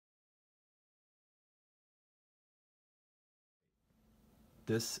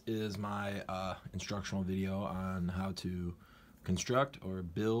This is my instructional video on how to construct or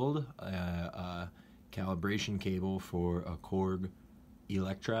build a calibration cable for a Korg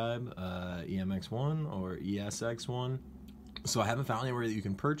Electribe EMX1 or ESX1. So I haven't found anywhere that you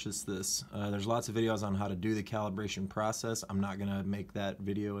can purchase this. There's lots of videos on how to do the calibration process. I'm not going to make that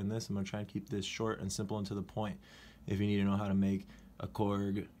video in this. I'm going to try and keep this short and simple and to the point. If you need to know how to make a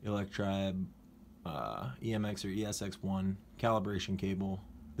Korg Electribe EMX or ESX1 calibration cable,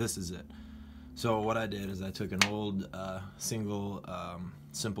 this is it. So what I did is I took an old single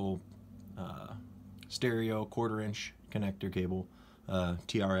simple stereo 1/4-inch connector cable,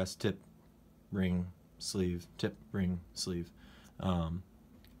 TRS tip ring sleeve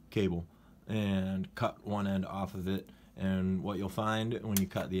cable, and cut one end off of it. And what you'll find when you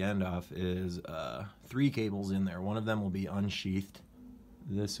cut the end off is 3 cables in there. One of them will be unsheathed.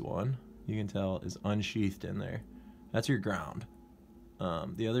 This one, you can tell, is unsheathed in there. That's your ground.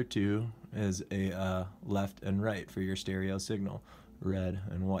 The other 2 is a left and right for your stereo signal, red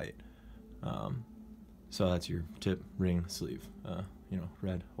and white. So that's your tip, ring, sleeve,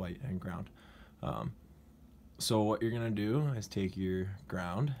 red, white, and ground. So what you're gonna do is take your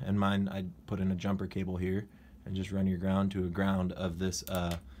ground, and mine, I put in a jumper cable here, and just run your ground to a ground of this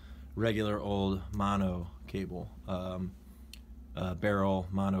regular old mono cable, barrel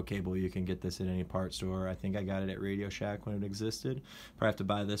mono cable. You can get this at any part store. I think I got it at Radio Shack when it existed. Probably have to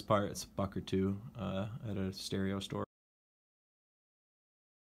buy this part. It's $1 or $2 at a stereo store.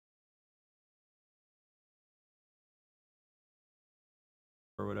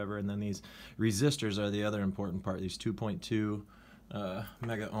 Or whatever. And then these resistors are the other important part. These 2.2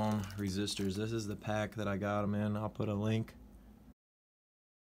 mega ohm resistors. This is the pack that I got them in. I'll put a link.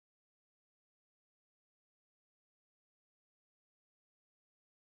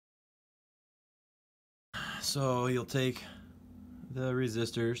 So you'll take the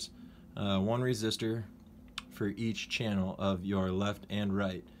resistors, 1 resistor for each channel of your left and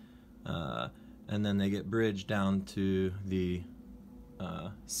right, and then they get bridged down to the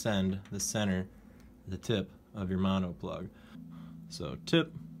center, the tip of your mono plug. So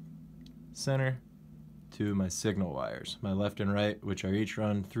tip, center to my signal wires, my left and right, which are each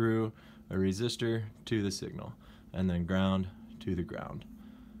run through a resistor to the signal, and then ground to the ground.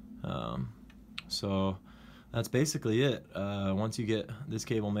 So that's basically it. Once you get this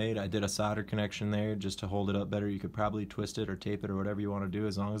cable made, I did a solder connection there just to hold it up better. You could probably twist it or tape it or whatever you want to do.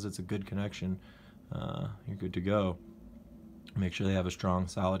 As long as it's a good connection, you're good to go. Make sure they have a strong,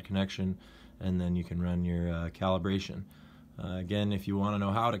 solid connection, and then you can run your calibration. Again, if you want to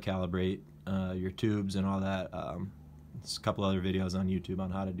know how to calibrate your tubes and all that, there's a couple other videos on YouTube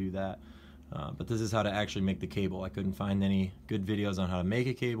on how to do that. But this is how to actually make the cable. I couldn't find any good videos on how to make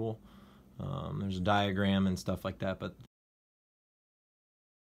a cable. There's a diagram and stuff like that, but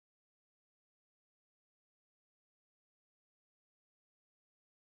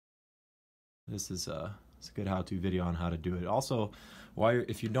this is it's a good how-to video on how to do it. Also,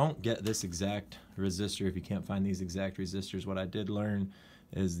 if you don't get this exact resistor, if you can't find these exact resistors, what I did learn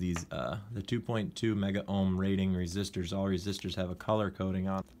is these the 2.2 mega ohm rating resistors. All resistors have a color coding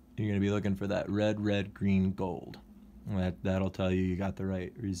on. You're going to be looking for that red, green, gold. That'll tell you got the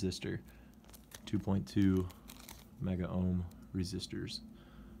right resistor. 2.2 mega ohm resistors.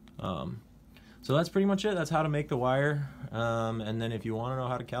 So that's pretty much it. That's how to make the wire. And then if you want to know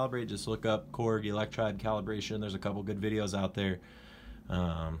how to calibrate, just look up Korg Electribe calibration. There's a couple good videos out there.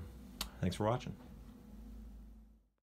 Thanks for watching.